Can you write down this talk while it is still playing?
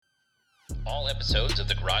All episodes of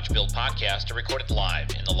the Garage Build podcast are recorded live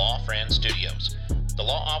in the Law Fran studios. The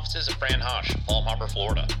law offices of Fran Hosch, Palm Harbor,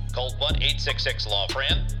 Florida. Call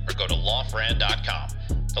 1-866-LAW-FRAN or go to lawfran.com.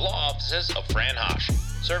 The law offices of Fran Hosch,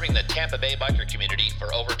 serving the Tampa Bay biker community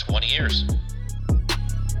for over 20 years.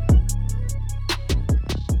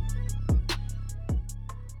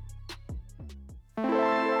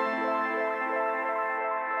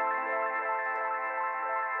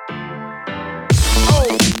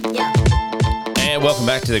 And welcome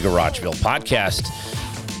back to the Garage Build podcast.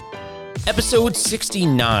 Episode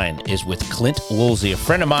 69 is with Clint Woolsey, a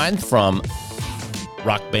friend of mine from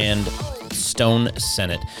rock band Stone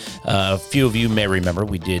Senate. A few of you may remember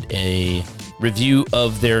we did a review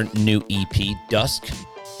of their new EP, Dusk,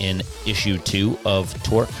 in issue 2 of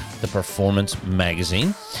Torque, the Performance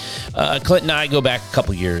magazine. Clint and I go back a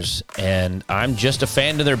couple years, and I'm just a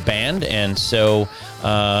fan of their band, and so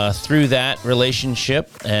through that relationship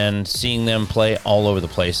and seeing them play all over the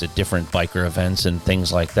place at different biker events and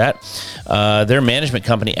things like that, their management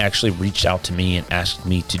company actually reached out to me and asked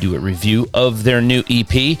me to do a review of their new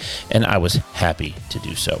EP, and I was happy to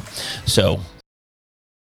do so. So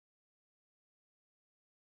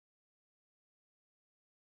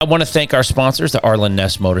I want to thank our sponsors, the Arlen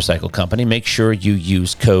Ness Motorcycle Company. Make sure you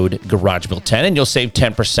use code GarageBuild10 and you'll save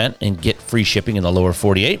 10% and get free shipping in the lower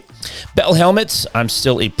 48. Bell Helmets. I'm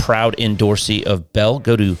still a proud endorsee of Bell.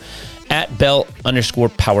 Go to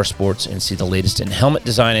 @Bell_Powersports and see the latest in helmet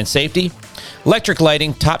design and safety. Electric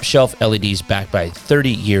lighting, top shelf LEDs backed by 30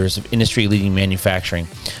 years of industry-leading manufacturing.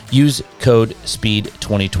 Use code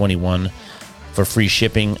SPEED2021 for free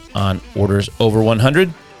shipping on orders over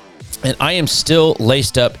 100. And I am still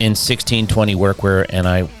laced up in 1620 workwear, and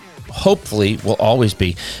I hopefully will always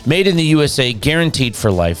be. Made in the USA, guaranteed for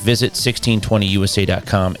life. Visit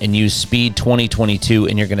 1620usa.com and use SPEED 2022,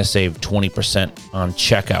 and you're going to save 20% on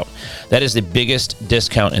checkout. That is the biggest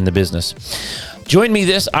discount in the business. Join me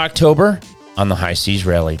this October on the High Seas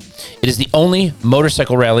Rally. It is the only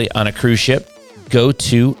motorcycle rally on a cruise ship. Go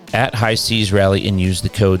to @High Seas Rally and use the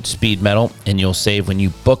code SPEEDMETAL, and you'll save when you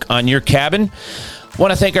book on your cabin.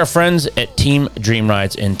 Want to thank our friends at Team Dream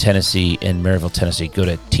Rides in Tennessee, in Maryville, Tennessee. Go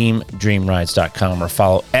to teamdreamrides.com or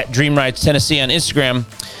follow @DreamRidesTennessee on Instagram.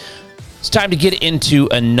 It's time to get into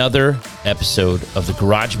another episode of the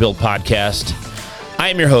Garage Build podcast. I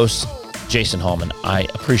am your host, Jason Hallman. I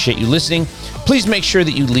appreciate you listening. Please make sure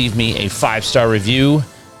that you leave me a 5-star review,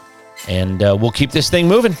 and we'll keep this thing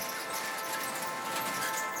moving.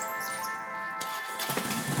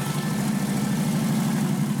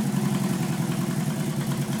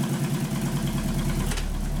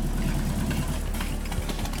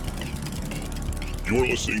 You're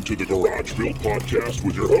listening to the Garage Build podcast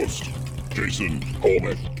with your host, Jason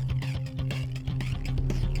Hallman.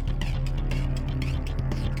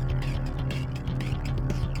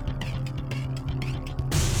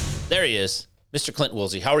 There he is, Mr. Clint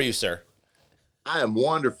Woolsey. How are you, sir? I am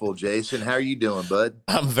wonderful, Jason. How are you doing, bud?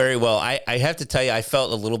 I'm very well. I have to tell you, I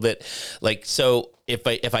felt a little bit like, so if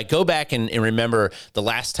I go back and remember the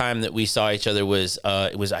last time that we saw each other was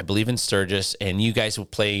it was, I believe, in Sturgis, and you guys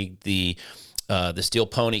would play the Steel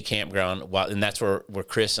Pony campground, and that's where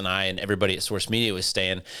Chris and I and everybody at Source Media was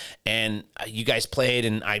staying. And you guys played,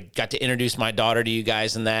 and I got to introduce my daughter to you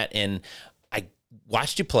guys and that, and I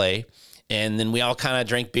watched you play. And then we all kind of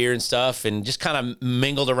drank beer and stuff, and just kind of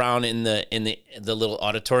mingled around in the little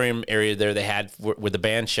auditorium area there they had where the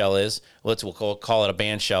band shell is. We'll call it a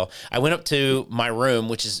band shell. I went up to my room,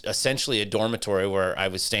 which is essentially a dormitory where I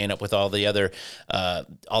was staying up with all the other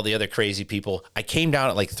crazy people. I came down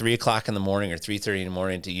at like 3:00 in the morning or 3:30 in the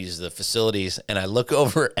morning to use the facilities, and I look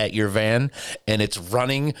over at your van, and it's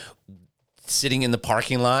running, sitting in the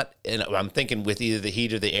parking lot, and I'm thinking with either the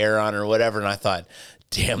heat or the air on or whatever, and I thought,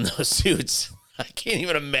 damn those suits. I can't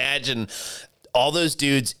even imagine all those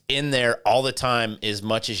dudes in there all the time, as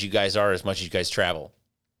much as you guys travel.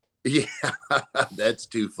 Yeah, that's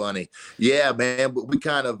too funny. Yeah, man, but we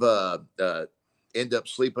kind of end up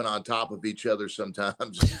sleeping on top of each other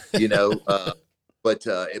sometimes, you know. But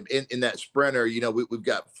in that Sprinter, you know, we've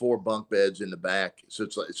got 4 bunk beds in the back. So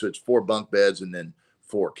it's 4 bunk beds and then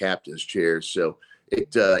 4 captain's chairs. So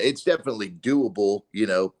it's definitely doable, you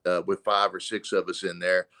know, with 5 or 6 of us in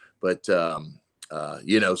there. But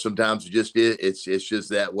you know, sometimes it's just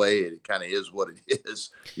that way. It kind of is what it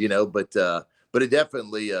is, you know. But it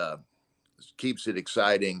definitely keeps it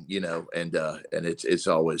exciting, you know, and it's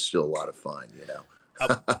always still a lot of fun, you know.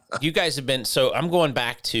 You guys have been, so I'm going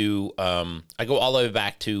back to I go all the way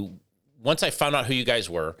back to once I found out who you guys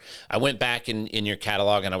were, I went back in your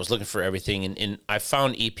catalog and I was looking for everything, and I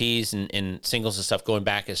found EPs and singles and stuff going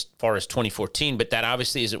back as far as 2014. But that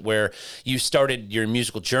obviously isn't where you started your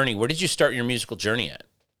musical journey. Where did you start your musical journey at?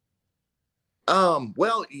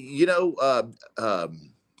 Well,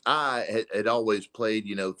 I had always played,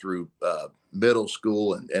 through middle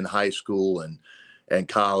school and high school and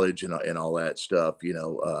college and all that stuff,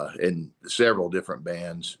 in several different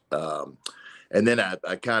bands. And then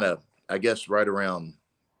I kind of, I guess right around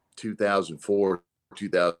 2004,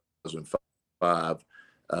 2005,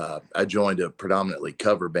 I joined a predominantly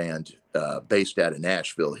cover band based out of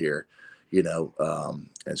Nashville here, and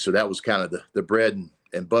so that was kind of the bread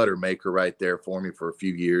and butter maker right there for me for a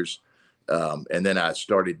few years. And then I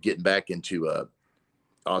started getting back into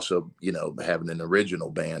also, having an original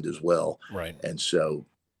band as well. Right. And so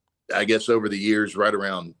I guess over the years, right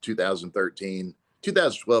around 2013,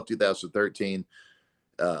 2012, 2013,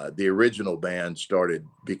 the original band started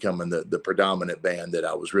becoming the predominant band that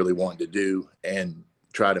I was really wanting to do and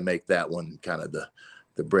try to make that one kind of the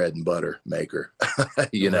bread and butter maker,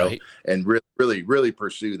 Right. and really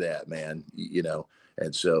pursue that, man,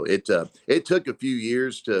 And so it took a few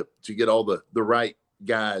years to get all the right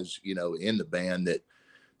guys, in the band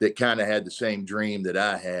that kind of had the same dream that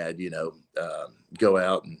I had, go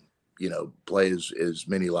out and, play as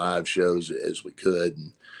many live shows as we could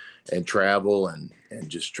and travel and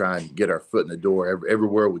just try and get our foot in the door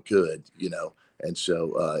everywhere we could, And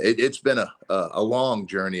so it's been a long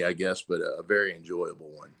journey, I guess, but a very enjoyable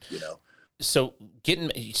one, So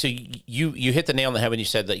you hit the nail on the head when you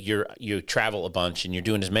said that you travel a bunch and you're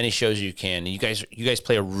doing as many shows as you can. And you guys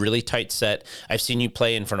play a really tight set. I've seen you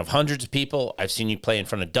play in front of hundreds of people. I've seen you play in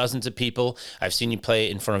front of dozens of people. I've seen you play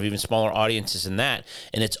in front of even smaller audiences than that.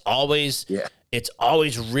 And it's always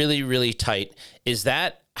really, really tight. Is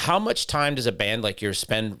that, how much time does a band like yours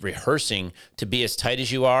spend rehearsing to be as tight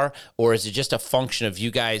as you are? Or is it just a function of you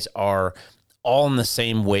guys are all in the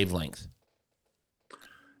same wavelength?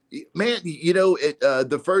 Man,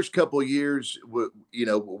 the first couple of years,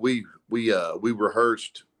 we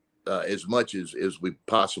rehearsed as much as we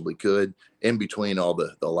possibly could in between all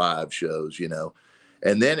the live shows,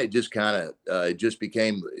 and then it just kind of it just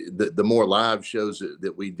became the more live shows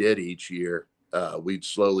that we did each year. We'd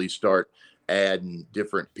slowly start adding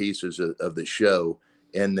different pieces of the show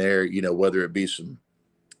in there, whether it be some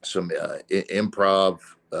improv,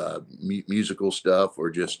 musical stuff, or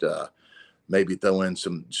just maybe throw in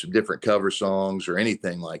some different cover songs or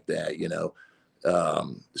anything like that,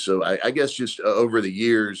 So I guess just over the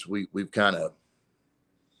years, we've kind of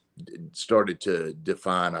started to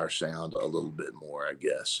define our sound a little bit more, I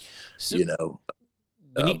guess, So,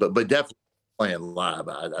 but definitely playing live,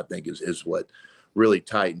 I think is what really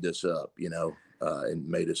tightened us up, and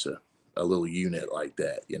made us a little unit like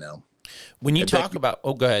that, When you talk about,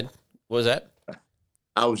 go ahead. What was that?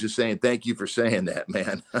 I was just saying, thank you for saying that,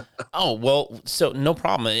 man. Oh, well, so no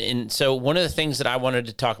problem. And so one of the things that I wanted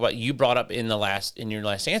to talk about, you brought up in your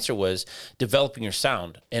last answer, was developing your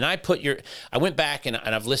sound. And I went back and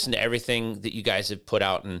I've listened to everything that you guys have put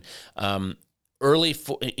out. And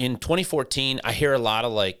in 2014, I hear a lot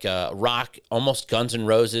of like rock, almost Guns N'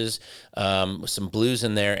 Roses, with some blues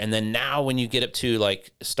in there. And then now when you get up to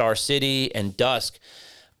like Star City and Dusk,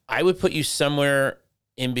 I would put you somewhere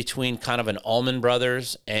in between kind of an Allman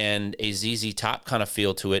Brothers and a ZZ Top kind of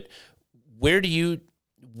feel to it. Where do you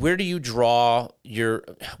draw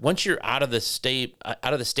once you're out of the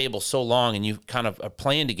stable so long and you kind of are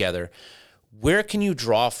playing together, where can you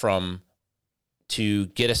draw from to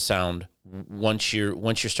get a sound once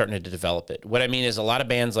you're starting to develop it? What I mean is, a lot of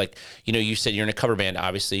bands, like, you said you're in a cover band.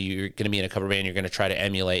 Obviously you're going to be in a cover band. You're going to try to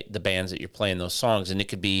emulate the bands that you're playing those songs. And it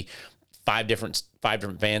could be five different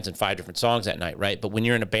bands and 5 different songs that night, right? But when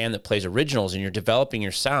you're in a band that plays originals and you're developing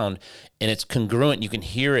your sound and it's congruent, you can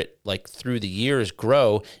hear it like through the years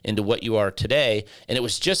grow into what you are today. And it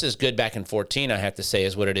was just as good back in 14, I have to say,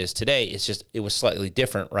 as what it is today. It's just, it was slightly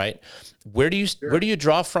different, right? Where do you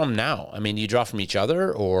draw from now? I mean, do you draw from each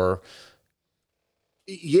other, or?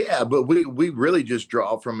 Yeah, but we really just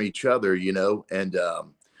draw from each other, and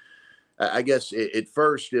I guess at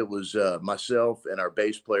first it was myself and our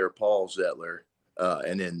bass player Paul Zettler,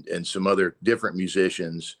 and some other different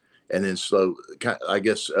musicians, and then I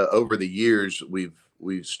guess over the years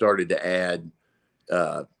we've started to add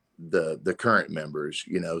the current members,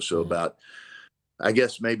 so about, I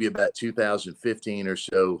guess maybe about 2015 or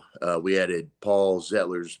so, we added Paul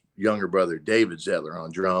Zettler's younger brother David Zettler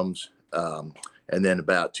on drums, and then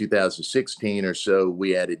about 2016 or so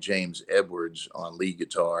we added James Edwards on lead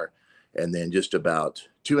guitar. And then just about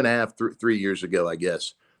 2.5, 3 years ago, I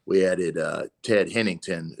guess, we added Ted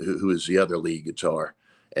Hennington, who is the other lead guitar.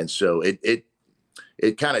 And so it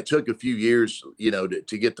kind of took a few years,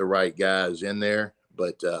 to get the right guys in there.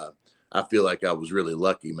 But I feel like I was really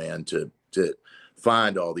lucky, man, to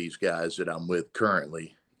find all these guys that I'm with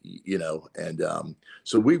currently, and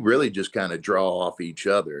so we really just kind of draw off each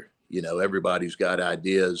other. Everybody's got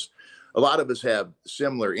ideas. A lot of us have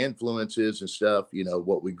similar influences and stuff,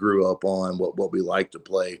 what we grew up on, what we like to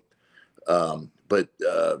play. But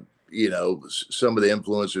some of the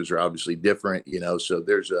influences are obviously different, so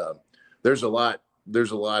there's a lot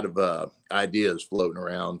of ideas floating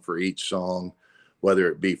around for each song,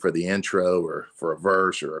 whether it be for the intro or for a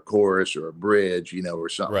verse or a chorus or a bridge, or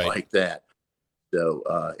something Right. like that. So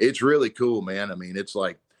it's really cool, man. I mean, it's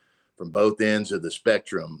like from both ends of the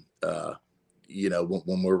spectrum,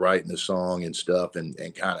 when we're writing a song and stuff and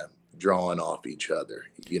kind of drawing off each other,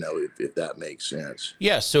 if that makes sense.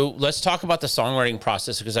 Yeah. So let's talk about the songwriting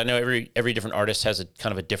process, because I know every different artist has a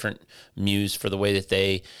kind of a different muse for the way that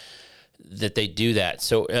they do that.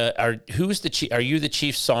 So are you the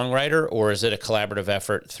chief songwriter, or is it a collaborative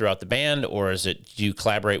effort throughout the band, or do you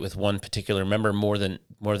collaborate with one particular member more than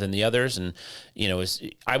the others? And,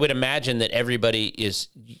 I would imagine that everybody is,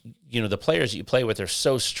 the players that you play with are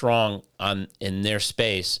so strong in their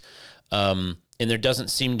space. And there doesn't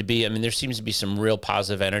seem to be, there seems to be some real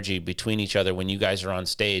positive energy between each other when you guys are on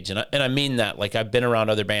stage. And I mean that, like, I've been around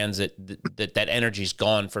other bands that energy's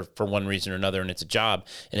gone for one reason or another, and it's a job,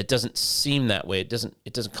 and it doesn't seem that way. It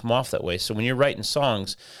doesn't come off that way. So when you're writing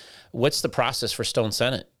songs, what's the process for Stone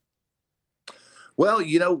Senate? Well,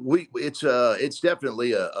 it's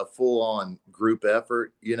definitely a full on group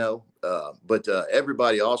effort, but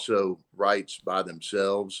everybody also writes by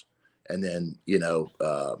themselves. And then,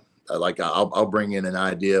 like I'll bring in an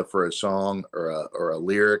idea for a song or a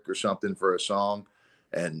lyric or something for a song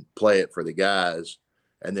and play it for the guys.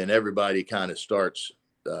 And then everybody kind of starts,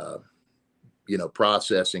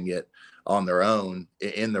 processing it on their own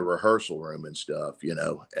in the rehearsal room and stuff,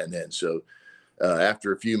 and then so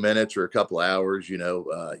after a few minutes or a couple hours, you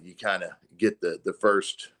kind of get the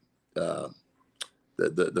first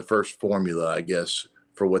the first formula, I guess,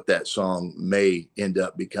 for what that song may end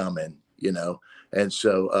up becoming, And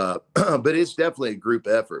so, but it's definitely a group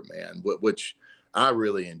effort, man, which I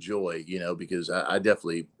really enjoy, because I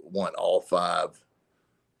definitely want all five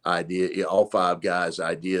guys'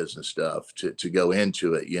 ideas and stuff to go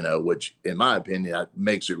into it, which in my opinion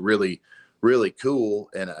makes it really, really cool.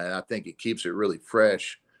 And I think it keeps it really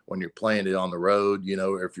fresh when you're playing it on the road,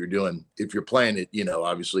 or if you're playing it,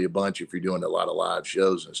 obviously a bunch, if you're doing a lot of live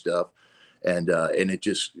shows and stuff, and it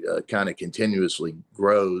just kind of continuously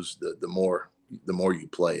grows the more you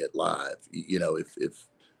play it live,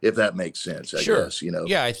 if that makes sense, I guess,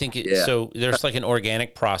 Yeah, I think so there's like an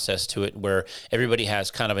organic process to it where everybody has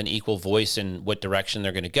kind of an equal voice in what direction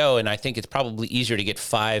they're going to go. And I think it's probably easier to get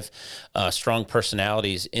five strong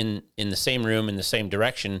personalities in the same room, in the same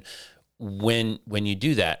direction when you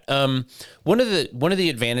do that. One of the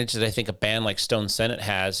advantages that I think a band like Stone Senate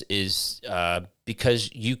has is because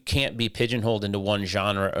you can't be pigeonholed into one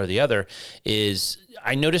genre or the other, is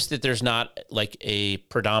I noticed that there's not like a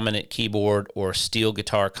predominant keyboard or steel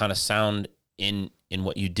guitar kind of sound in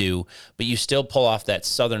what you do, but you still pull off that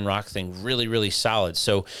Southern rock thing really, really solid.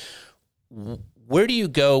 So where do you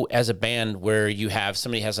go as a band where you have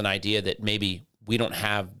somebody has an idea that maybe we don't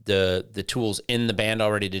have the tools in the band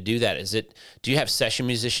already to do that? Do you have session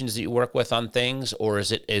musicians that you work with on things, or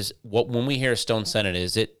when we hear Stone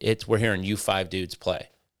Senate, we're hearing you five dudes play?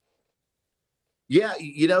 Yeah.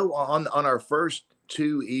 On our first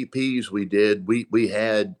two EPs we did, we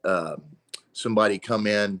had somebody come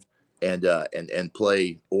in and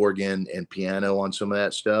play organ and piano on some of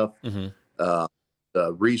that stuff. Mm-hmm.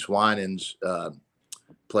 Reese Winans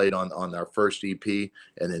played on our first EP,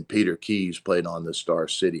 and then Peter Keys played on the Star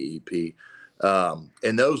City EP.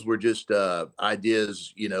 And those were just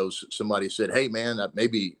ideas, somebody said, hey man,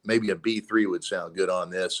 maybe a B3 would sound good on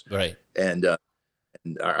this. Right. And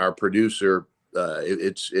our producer,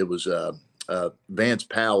 it was Vance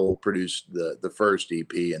Powell produced the first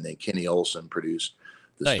EP, and then Kenny Olson produced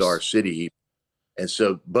the Star City EP. And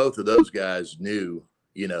so both of those guys knew,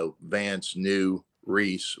 Vance knew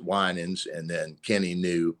Reese Winans, and then Kenny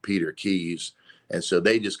knew Peter Keys. And so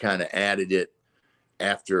they just kind of added it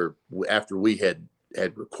after we had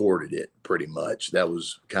recorded it, pretty much. That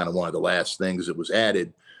was kind of one of the last things that was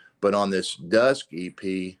added. But on this Dusk EP,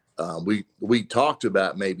 we talked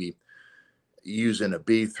about maybe using a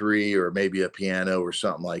B3 or maybe a piano or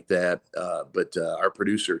something like that. But our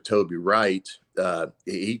producer, Toby Wright,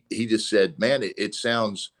 he just said, man, it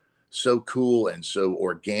sounds so cool and so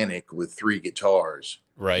organic with 3 guitars,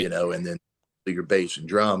 Right. you know, and then your bass and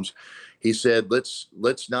drums. He said,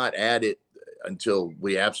 let's not add it until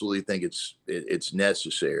we absolutely think it's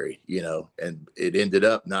necessary, you know, and it ended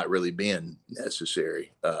up not really being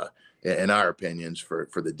necessary, in our opinions for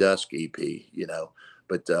the Dusk EP, you know,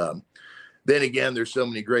 but, then again, there's so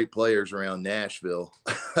many great players around Nashville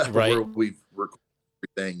Right. where we've recorded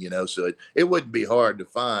everything, you know, so it wouldn't be hard to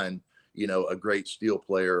find, you know, a great steel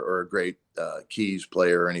player or a great keys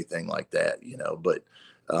player or anything like that, you know, but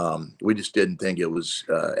we just didn't think it was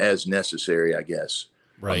as necessary, I guess,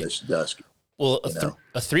 Right. on this Dusk. Well, You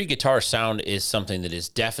a 3 guitar sound is something that is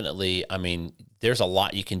definitely, I mean, there's a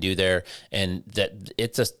lot you can do there, and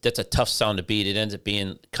that's a tough sound to beat. It ends up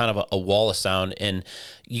being kind of a wall of sound, and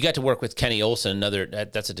you got to work with Kenny Olson,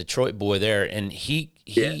 that's a Detroit boy there, and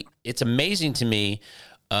it's amazing to me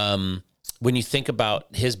when you think about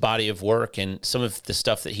his body of work and some of the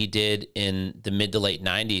stuff that he did in the mid to late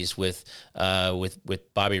 90s with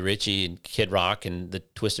Bobby Ritchie and Kid Rock and the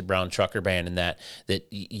Twisted Brown Trucker Band, and that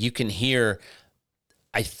you can hear,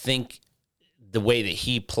 I think, the way that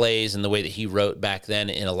he plays and the way that he wrote back then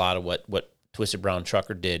in a lot of what Twisted Brown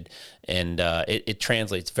Trucker did, and it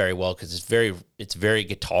translates very well because it's very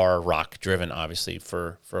guitar rock driven, obviously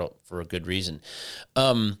for a good reason.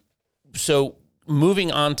 So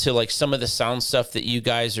moving on to like some of the sound stuff that you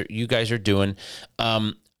guys are doing,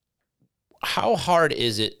 how hard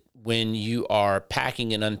is it when you are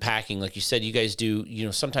packing and unpacking? Like you said, you guys do, you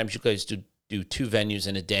know, sometimes you guys do 2 venues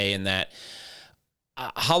in a day, and that.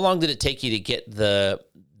 How long did it take you to get the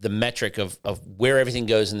metric of where everything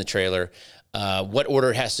goes in the trailer, what order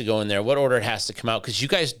it has to go in there, what order it has to come out? Because you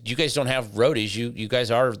guys don't have roadies. You guys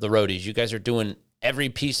are the roadies. You guys are doing every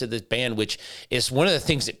piece of this band, which is one of the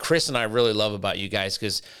things that Chris and I really love about you guys,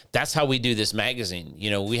 because that's how we do this magazine. You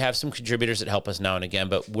know, we have some contributors that help us now and again,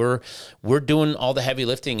 but we're doing all the heavy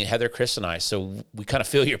lifting, Heather, Chris, and I, so we kind of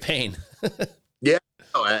feel your pain. Yeah,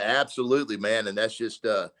 absolutely, man. And that's just,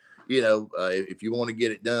 you know, if you want to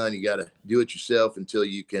get it done, you got to do it yourself until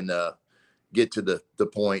you can get to the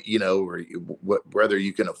point, you know, whether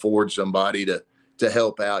you can afford somebody to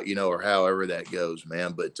help out, you know, or however that goes,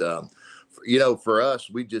 man. But, you know, for us,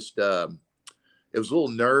 we just, it was a little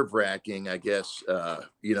nerve wracking, I guess,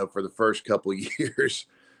 you know, for the first couple of years,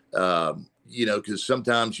 you know, because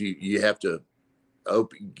sometimes you have to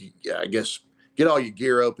I guess, get all your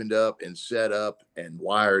gear opened up and set up and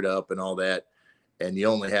wired up and all that. And you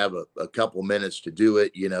only have a couple minutes to do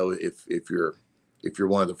it, you know, if you're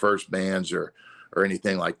one of the first bands or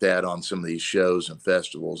anything like that on some of these shows and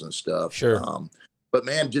festivals and stuff. Sure. But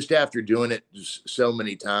man, just after doing it just so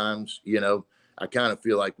many times, you know, I kind of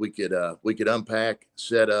feel like we could unpack,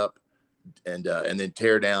 set up, and then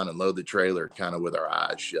tear down and load the trailer kind of with our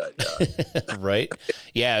eyes shut. Right.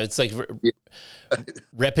 Yeah. It's like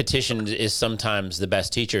repetition is sometimes the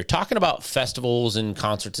best teacher. Talking about festivals and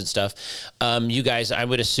concerts and stuff, you guys, I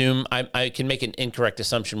would assume, I can make an incorrect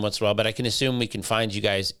assumption once in a while, but I can assume we can find you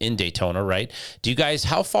guys in Daytona, right? Do you guys,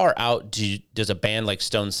 how far out does a band like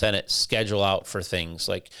Stone Senate schedule out for things?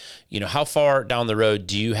 Like, you know, how far down the road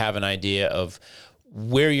do you have an idea of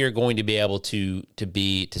where you're going to be able to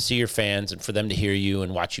see your fans and for them to hear you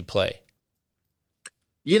and watch you play?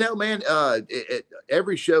 You know, man,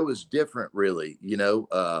 every show is different, really. You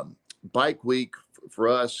know, Bike Week for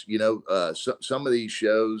us, you know, some of these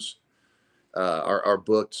shows are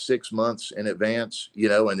booked 6 months in advance, you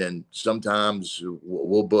know, and then sometimes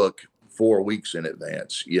we'll book 4 weeks in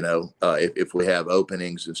advance, you know, if we have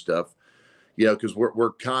openings and stuff, you know, because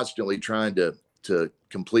we're constantly trying to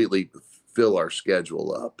completely fill our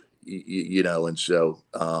schedule up, you know, and so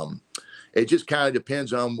it just kind of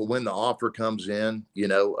depends on when the offer comes in. You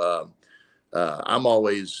know, I'm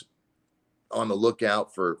always on the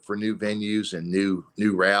lookout for new venues and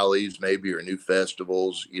new rallies, maybe, or new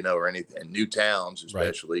festivals, you know, or anything, and new towns,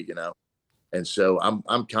 especially, right. You know, and so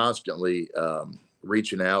I'm constantly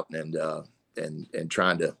reaching out and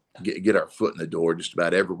trying to get our foot in the door just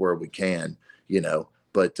about everywhere we can, you know.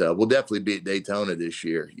 But we'll definitely be at Daytona this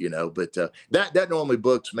year, you know. But that normally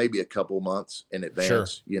books maybe a couple months in advance, sure.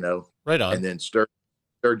 You know. Right on. And then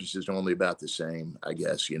Sturgis is normally about the same, I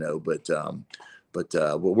guess, you know. But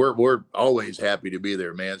we're always happy to be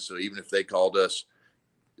there, man. So even if they called us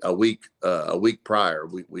a week prior,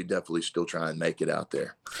 we definitely still try and make it out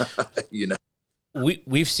there, you know.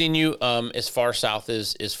 We've seen you as far south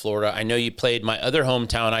as Florida. I know you played my other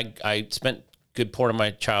hometown. I spent good part of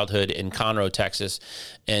my childhood in Conroe, Texas.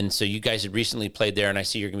 And so you guys had recently played there, and I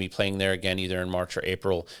see you're going to be playing there again either in March or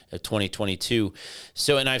April of 2022.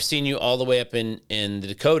 So, and I've seen you all the way up in the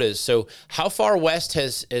Dakotas. So how far west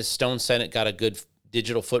has Stone Senate got a good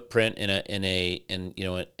digital footprint in a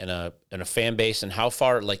fan base, and how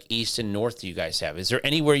far like east and north do you guys have? Is there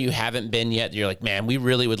anywhere you haven't been yet? You're like, man, we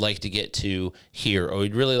really would like to get to here, or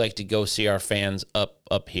we'd really like to go see our fans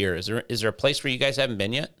up here. Is there a place where you guys haven't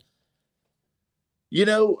been yet?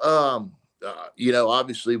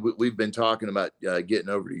 Obviously we've been talking about getting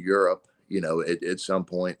over to Europe, at some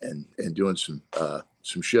point and doing some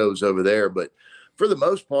shows over there. But for the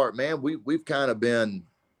most part, man, we've kind of been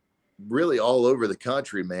really all over the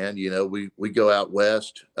country, man. We go out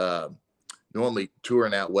west. Normally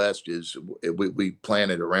touring out west is we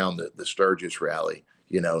plan it around the Sturgis rally,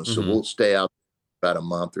 so we'll stay out about a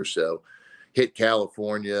month or so, hit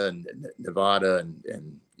California and Nevada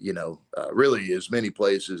and really as many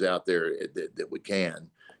places out there that we can,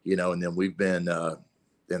 and then we've been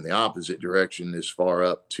in the opposite direction as far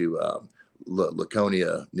up to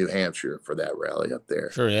Laconia, New Hampshire for that rally up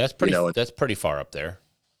there. Sure. That's pretty, that's pretty far up there.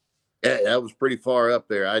 Yeah, that was pretty far up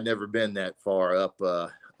there. I'd never been that far up the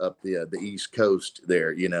East Coast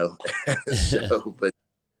there, so,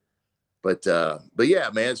 but yeah,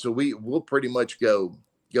 man, so we'll pretty much go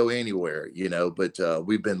anywhere, but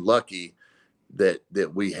we've been lucky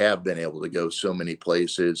that we have been able to go so many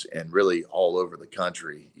places and really all over the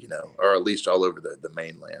country, or at least all over the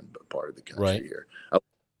mainland part of the country here.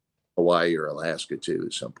 Hawaii or Alaska too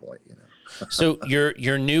at some point, So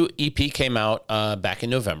your new EP came out back in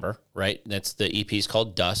November, right? That's the EP is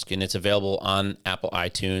called Dusk, and it's available on Apple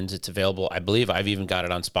iTunes. It's available, I believe I've even got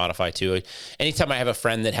it on Spotify too. Anytime I have a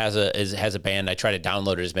friend that has a band, I try to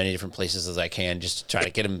download it as many different places as I can, just to try to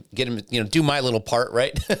get them, do my little part,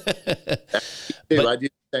 right? I do the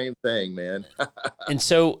same thing, man. And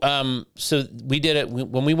so we did it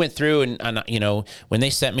when we went through and when they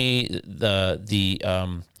sent me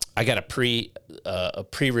the I got a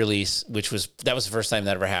pre-release, that was the first time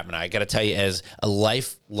that ever happened. I got to tell you, as a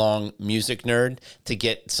lifelong music nerd, to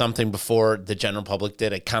get something before the general public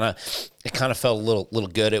did, it kind of felt a little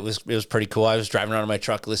good. It was pretty cool. I was driving around in my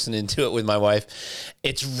truck listening to it with my wife.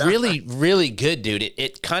 It's really, really good, dude.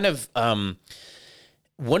 It kind of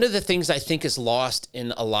one of the things I think is lost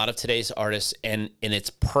in a lot of today's artists, and it's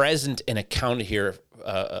present and accounted here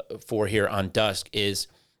on Dusk, is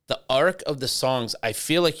the arc of the songs. I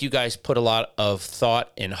feel like you guys put a lot of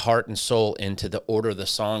thought and heart and soul into the order of the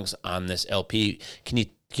songs on this LP. Can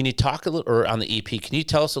you talk a little, or on the EP? Can you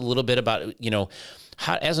tell us a little bit about,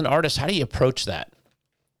 how, as an artist, how do you approach that?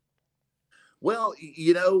 Well,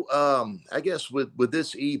 I guess with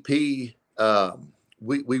this EP, we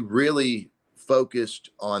really focused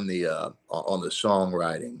on the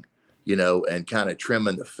songwriting, and kind of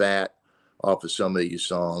trimming the fat off of some of these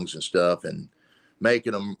songs and stuff, and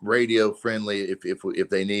making them radio friendly if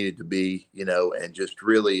they needed to be, and just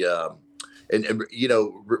really,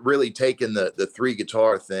 really taking the three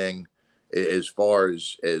guitar thing as far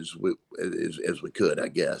as we could, I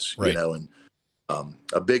guess, right. And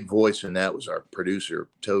a big voice in that was our producer,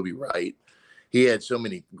 Toby Wright. He had so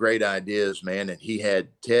many great ideas, man, and he had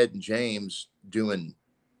Ted and James doing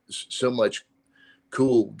so much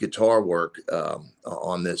cool guitar work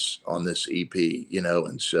on this EP,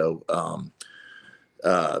 and so.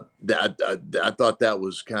 I thought that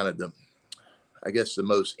was kind of the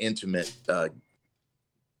most intimate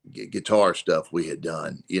guitar stuff we had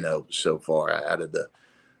done, so far out of the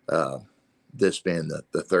this being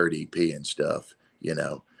the third EP and stuff,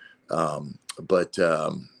 but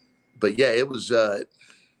yeah, it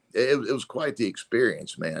was quite the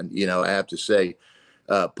experience, man. I have to say,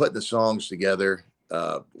 putting the songs together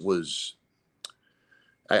was,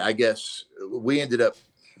 I guess we ended up.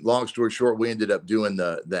 Long story short, we ended up doing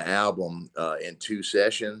the album in 2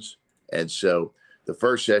 sessions. And so the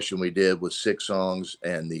first session we did was 6 songs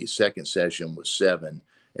and the second session was 7.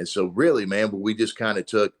 And so really, man, we just kind of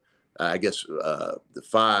took, the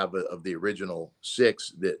 5 of the original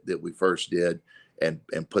 6 that we first did and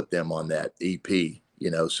put them on that EP.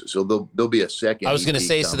 So there'll be a second. I was going to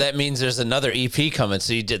say, coming. So that means there's another EP coming.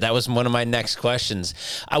 So that was one of my next questions.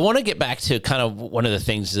 I want to get back to kind of one of the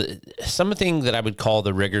things, something that I would call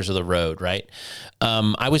the rigors of the road, right?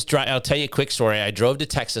 I'll tell you a quick story. I drove to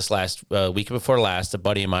Texas last week before last. A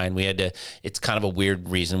buddy of mine, it's kind of a weird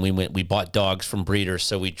reason. We bought dogs from breeders.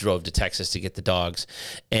 So we drove to Texas to get the dogs.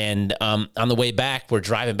 And on the way back, we're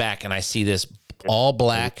driving back and I see this all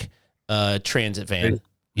black transit van. Hey,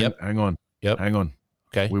 yep. Hang on. Yep. Hang on.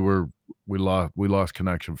 Okay. We lost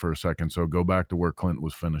connection for a second, so go back to where Clint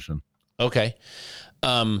was finishing. Okay. We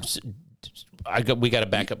got to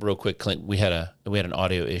back up real quick, Clint. We had an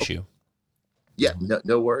audio issue. Yeah,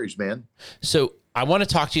 no worries, man. So I want to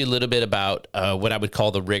talk to you a little bit about what I would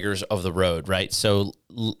call the rigors of the road, right? So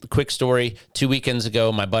quick story, 2 weekends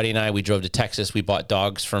ago, my buddy and I, we drove to Texas. We bought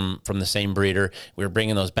dogs from the same breeder. We were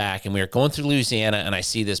bringing those back, and we were going through Louisiana, and I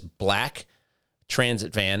see this black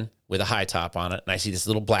transit van with a high top on it, and I see this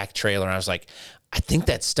little black trailer, and I was like, I think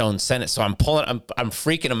that's Stone Senate. So I'm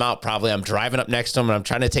freaking him out. Probably I'm driving up next to him and I'm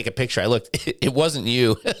trying to take a picture. I looked, it wasn't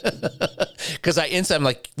you. Cause I'm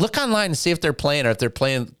like, look online and see if they're playing or if they're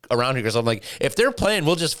playing around here. Cause I'm like, if they're playing,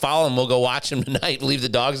 we'll just follow them. We'll go watch them tonight, leave the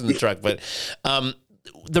dogs in the truck. But,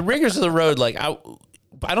 the rigors of the road, like I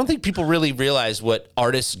don't think people really realize what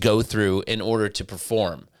artists go through in order to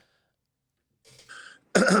perform.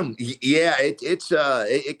 Yeah,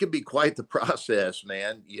 it can be quite the process,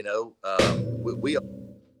 man. We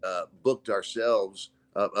booked ourselves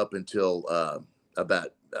up until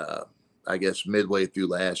about I guess midway through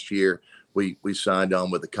last year. We signed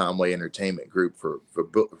on with the Conway Entertainment Group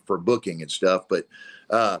for booking and stuff. But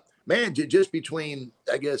man, just between,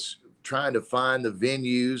 I guess, trying to find the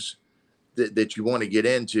venues that you want to get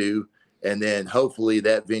into, and then hopefully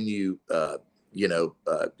that venue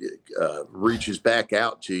reaches back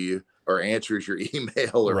out to you or answers your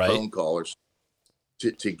email or right. phone call or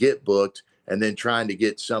to get booked, and then trying to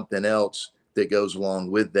get something else that goes along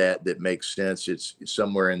with that makes sense. It's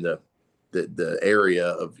somewhere in the area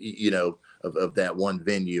of that one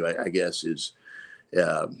venue, I guess is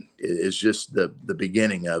just the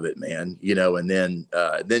beginning of it, man. And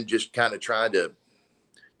then just kind of trying to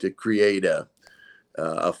create a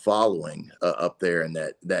following up there in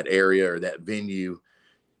that area or that venue,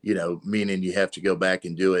 meaning you have to go back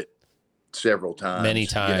and do it several times. Many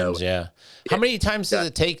times, yeah. How many times does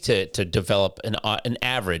it take to develop an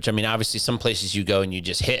average? I mean, obviously some places you go and you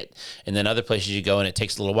just hit, and then other places you go and it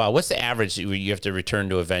takes a little while. What's the average that you have to return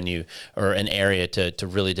to a venue or an area to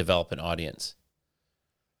really develop an audience?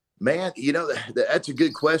 Man, that's a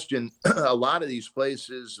good question. A lot of these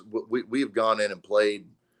places we've gone in and played,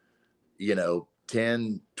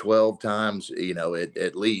 10, 12 times,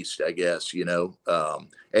 at least, I guess,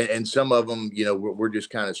 and some of them, we're just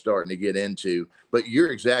kind of starting to get into, but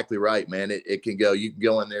you're exactly right, man. It can go, you can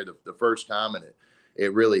go in there the first time and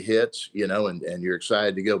it really hits, and you're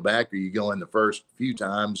excited to go back, or you go in the first few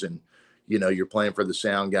times and, you're playing for the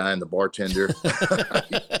sound guy and the bartender,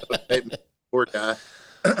 poor guy,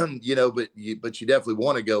 but you definitely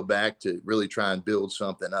want to go back to really try and build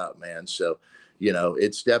something up, man. So,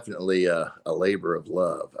 it's definitely a labor of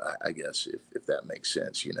love, I guess, if that makes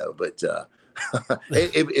sense, but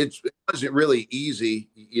it wasn't really easy,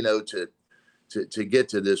 to get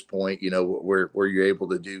to this point, where you're able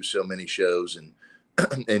to do so many shows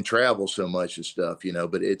and travel so much and stuff,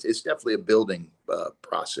 but it's definitely a building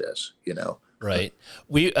process, Right.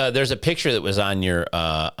 There's a picture that was on your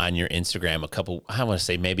Instagram I want to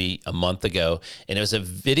say maybe a month ago, and it was a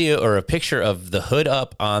video or a picture of the hood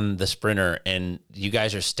up on the Sprinter, and you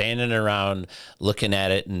guys are standing around looking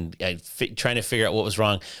at it and trying to figure out what was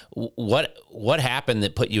wrong. What happened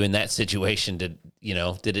that put you in that situation? Did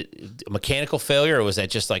it a mechanical failure, or was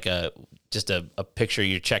that just like a picture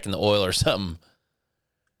you're checking the oil or something?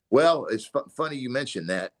 Well, it's funny you mentioned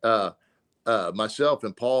that. Myself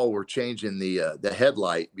and Paul were changing the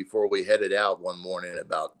headlight before we headed out one morning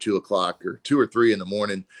about 2 o'clock or 2 or 3 in the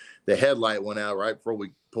morning. The headlight went out right before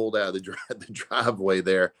we pulled out of the driveway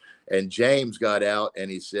there. And James got out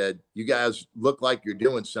and he said, "You guys look like you're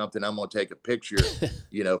doing something. I'm going to take a picture,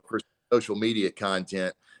 for social media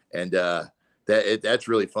content." And that's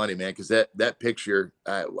really funny, man, because that picture,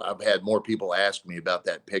 I've had more people ask me about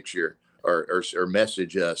that picture or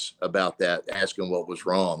message us about that, asking what was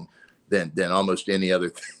wrong than almost any other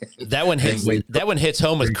thing. That one hits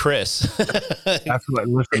home with Chris. That's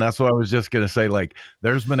what I was just going to say. Like,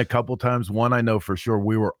 there's been a couple times, one I know for sure,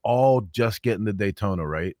 we were all just getting to Daytona,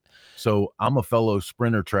 right? So I'm a fellow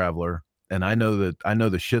Sprinter traveler, and I know the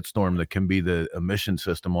shitstorm that can be the emission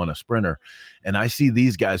system on a Sprinter. And I see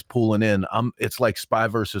these guys pulling in. It's like spy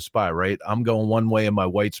versus spy, right? I'm going one way in my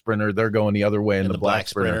white Sprinter. They're going the other way in the black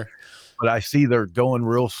Sprinter. But I see they're going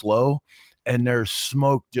real slow, and there's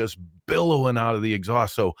smoke just billowing out of the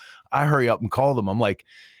exhaust. So I hurry up and call them. I'm like,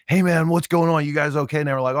 "Hey man, what's going on? You guys okay?" And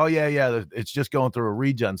they were like, "Oh yeah. It's just going through a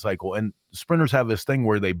regen cycle." And Sprinters have this thing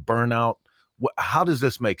where they burn out. How does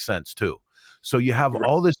this make sense too? So you have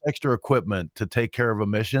all this extra equipment to take care of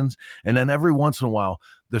emissions. And then every once in a while,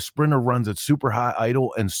 the Sprinter runs at super high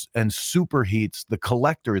idle and superheats the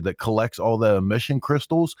collector that collects all the emission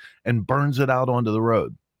crystals and burns it out onto the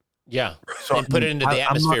road. Yeah. So and put it into the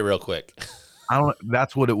atmosphere real quick.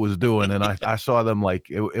 That's what it was doing. And I saw them like,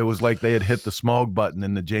 it was like they had hit the smog button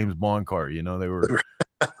in the James Bond car. They were.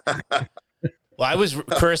 Well,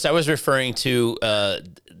 Chris, I was referring to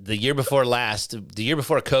the year before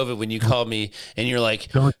COVID, when you called me and you're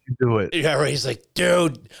like, don't you do it. Yeah, right. He's like,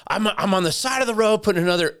 dude, I'm on the side of the road putting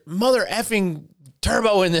another mother effing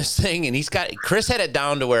turbo in this thing. And Chris had it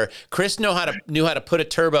down to where Chris knew how to put a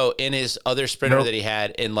turbo in his other Sprinter that he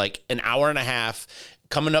had in like an hour and a half,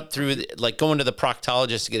 coming up through, going to the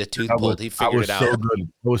proctologist to get a tooth pulled. He figured it out. I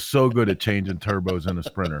was so good at changing turbos in a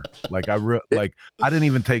Sprinter. Like I didn't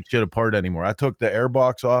even take shit apart anymore. I took the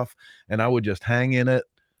airbox off and I would just hang in it,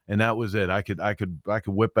 and that was it. I could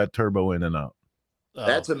whip that turbo in and out. Oh.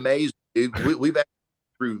 That's amazing, dude. We've been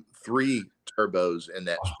through 3 turbos in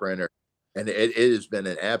that Sprinter, and it has been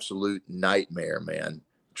an absolute nightmare, man.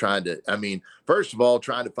 First of all,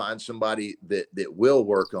 trying to find somebody that will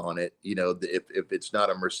work on it, if it's not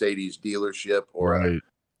a Mercedes dealership or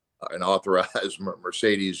an authorized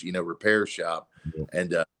Mercedes, repair shop. Yeah.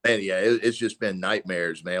 And it's just been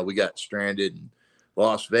nightmares, man. We got stranded in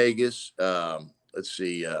Las Vegas. Let's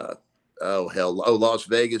see. Las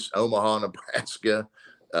Vegas, Omaha, Nebraska.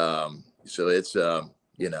 So it's,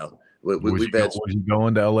 we've had. Was you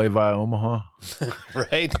going to LA via Omaha?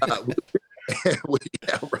 Right.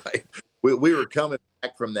 Yeah, right. We were coming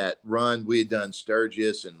back from that run. We had done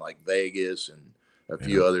Sturgis and like Vegas and a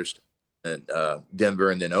few others, and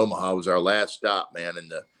Denver, and then Omaha was our last stop, man.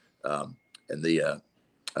 And the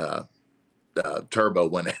turbo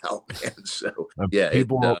went out, man. So yeah,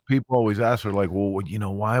 people always ask her like, well,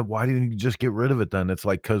 why didn't you just get rid of it then? It's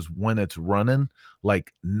like, because when it's running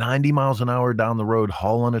like 90 miles an hour down the road,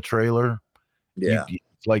 hauling a trailer,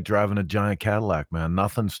 it's like driving a giant Cadillac, man.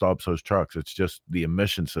 Nothing stops those trucks. It's just the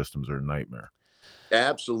emission systems are a nightmare.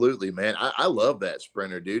 Absolutely, man. I love that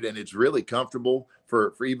Sprinter, dude. And it's really comfortable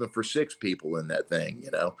for even for 6 people in that thing,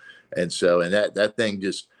 And so, and that thing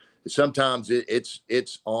just, sometimes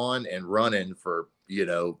it's on and running for,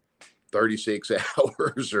 36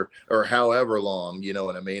 hours or however long, you know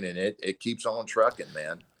what I mean? And it keeps on trucking,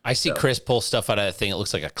 man. I see Chris pull stuff out of that thing. It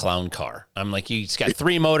looks like a clown car. I'm like, he's got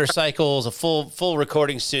 3 motorcycles, a full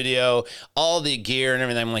recording studio, all the gear and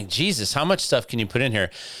everything. I'm like, Jesus, how much stuff can you put in here?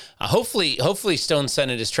 Hopefully Stone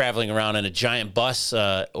Senate is traveling around in a giant bus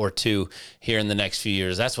or 2 here in the next few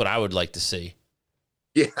years. That's what I would like to see.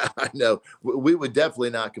 Yeah, I know. We would definitely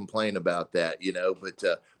not complain about that,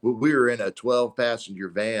 but we were in a 12-passenger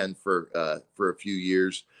van for a few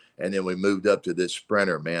years. And then we moved up to this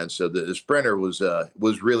Sprinter, man. So the Sprinter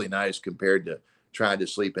was really nice compared to trying to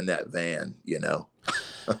sleep in that van,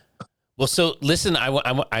 Well, so listen,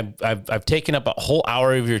 I've taken up a whole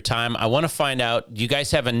hour of your time. I want to find out, you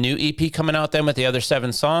guys have a new EP coming out then with the other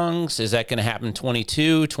 7 songs? Is that going to happen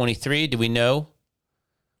 22, 23? Do we know?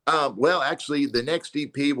 Well, actually, the next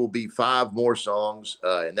EP will be 5 more songs,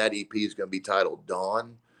 and that EP is going to be titled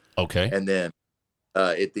Dawn. Okay. And then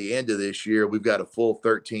at the end of this year, we've got a full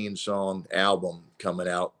 13-song album coming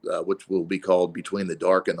out, which will be called Between the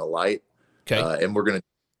Dark and the Light. Okay. And we're gonna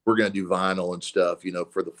do vinyl and stuff,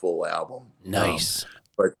 for the full album. Nice.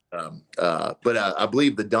 But I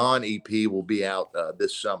believe the Dawn EP will be out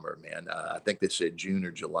this summer, man. I think they said June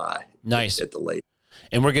or July. Nice. At the latest.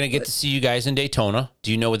 And we're gonna get to see you guys in Daytona.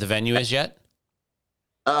 Do you know what the venue is yet?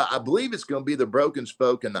 I believe it's going to be the Broken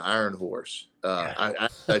Spoke and the Iron Horse. I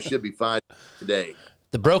should be fine today.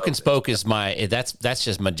 The Broken Spoke is that's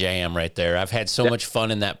just my jam right there. I've had so much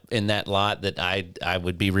fun in that lot that I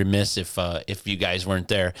would be remiss if you guys weren't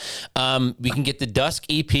there. We can get the Dusk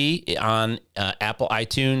EP on Apple,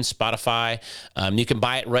 iTunes, Spotify. You can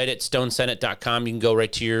buy it right at stonesenate.com. You can go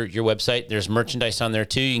right to your website. There's merchandise on there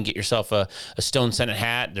too. You can get yourself a Stone Senate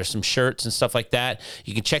hat. There's some shirts and stuff like that.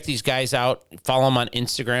 You can check these guys out. Follow them on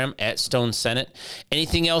Instagram at Stone Senate.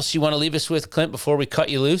 Anything else you want to leave us with, Clint, before we cut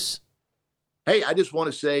you loose? Hey, I just want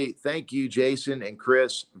to say thank you, Jason and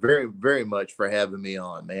Chris, very, very much for having me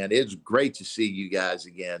on, man. It's great to see you guys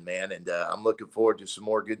again, man. And I'm looking forward to some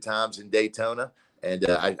more good times in Daytona. And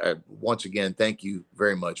I once again, thank you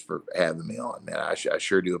very much for having me on, man. I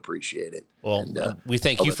sure do appreciate it. Well, and, we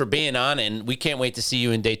thank you for being on, and we can't wait to see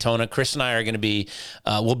you in Daytona. Chris and I are going to be,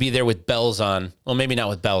 we'll be there with bells on. Well, maybe not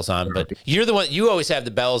with bells on, but you're the one, you always have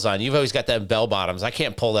the bells on. You've always got that bell bottoms. I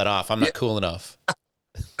can't pull that off. I'm not cool enough.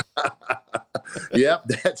 Yep,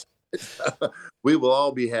 that's we will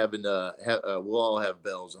all be having we'll all have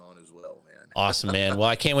bells on as well, man. Awesome, man. Well,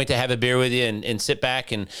 I can't wait to have a beer with you and sit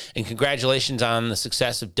back and congratulations on the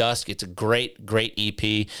success of Dusk. It's a great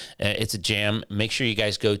EP. It's a jam. Make sure you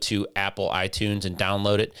guys go to Apple iTunes and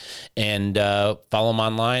download it, and follow them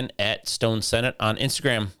online at Stone Senate on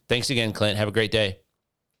Instagram. Thanks again, Clint. Have a great day.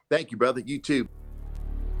 Thank you, brother. You too.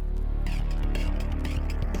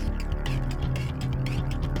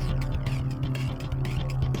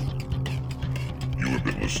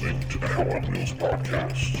 You've been listening to the Hell on Wheels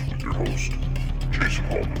podcast with your host, Jason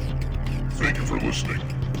Holman. Thank you for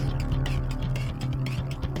listening.